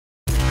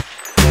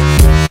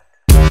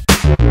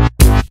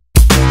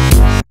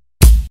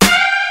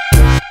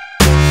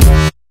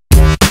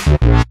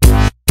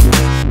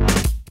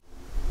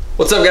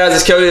What's up guys,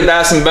 it's Cody of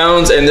Bass and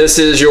Bones, and this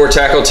is your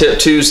Tackle Tip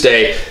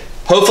Tuesday.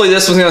 Hopefully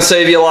this one's gonna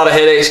save you a lot of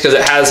headaches because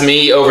it has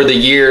me over the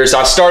years.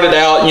 I started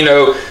out,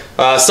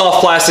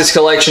 soft plastics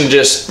collection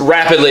just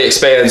rapidly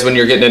expands when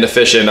you're getting into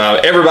fishing.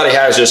 Everybody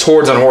has just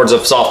hordes and hordes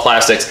of soft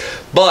plastics.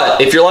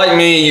 But if you're like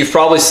me, you've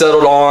probably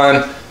settled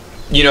on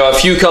a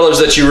few colors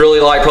that you really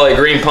like, probably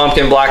green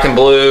pumpkin, black and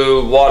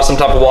blue, some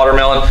type of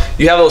watermelon.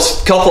 You have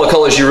those couple of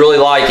colors you really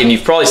like, and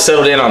you've probably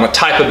settled in on a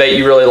type of bait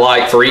you really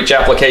like for each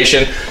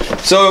application.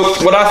 So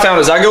what I found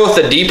is I go with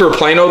the deeper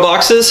Plano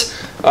boxes.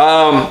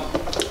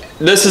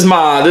 This is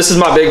my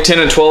big 10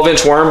 and 12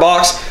 inch worm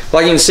box.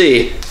 Like you can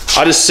see,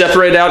 I just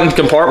separate out into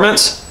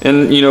compartments,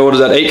 and what is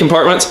that, 8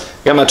 compartments?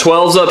 Got my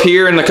 12s up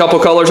here and a couple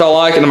colors I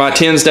like, and my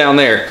 10s down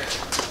there.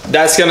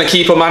 That's gonna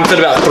keep them, I can fit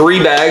about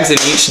 3 bags in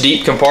each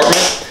deep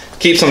compartment.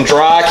 Keeps them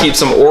dry, keeps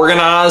them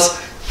organized.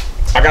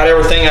 I got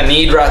everything I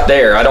need right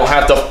there. I don't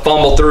have to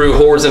fumble through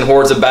hordes and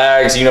hordes of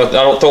bags. I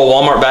don't throw a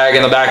Walmart bag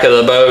in the back of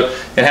the boat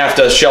and have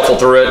to shuffle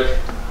through it.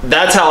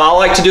 That's how I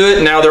like to do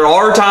it. Now there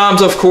are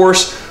times, of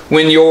course,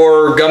 when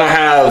you're gonna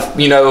have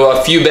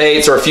a few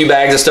baits or a few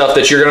bags of stuff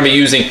that you're gonna be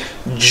using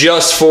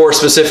just for a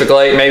specific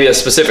lake, maybe a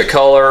specific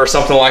color or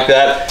something like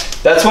that.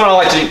 That's when I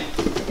like to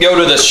go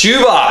to the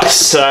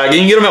shoebox. You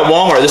can get them at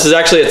Walmart. This is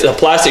actually a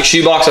plastic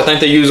shoebox. I think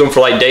they use them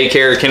for like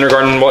daycare,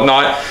 kindergarten, and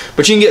whatnot.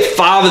 But you can get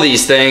 5 of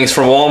these things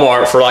from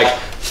Walmart for like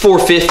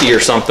 $4.50 or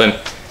something.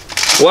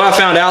 What I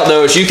found out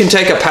though is you can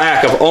take a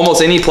pack of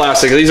almost any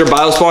plastic. These are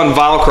Biospawn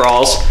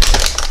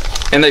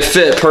Velcros, and they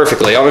fit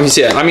perfectly. I don't know if you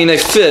see it. I mean, they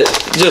fit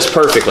just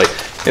perfectly.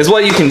 It's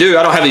what you can do.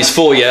 I don't have these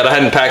full yet. I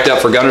hadn't packed up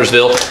for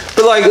Guntersville.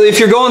 But like, if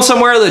you're going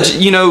somewhere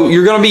that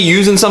you're going to be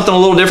using something a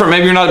little different,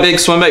 maybe you're not a big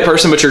swim bait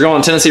person, but you're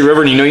going to Tennessee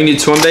River and you need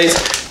swim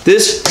baits,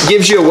 this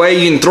gives you a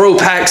way you can throw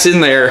packs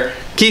in there,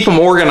 keep them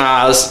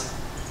organized,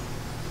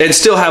 and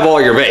still have all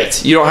your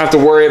baits. You don't have to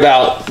worry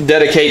about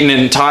dedicating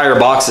entire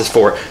boxes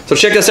for it. So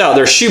check this out.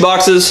 There's shoe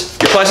boxes.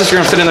 Your plastics are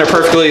going to fit in there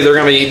perfectly. They're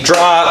going to be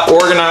dry,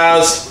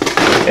 organized,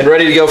 and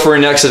ready to go for your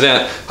next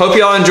event. Hope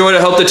y'all enjoyed it.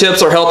 Hope the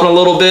tips are helping a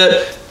little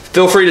bit.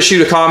 Feel free to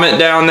shoot a comment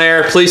down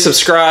there. Please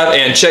subscribe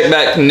and check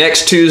back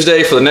next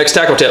Tuesday for the next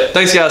tackle tip.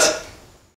 Thanks guys.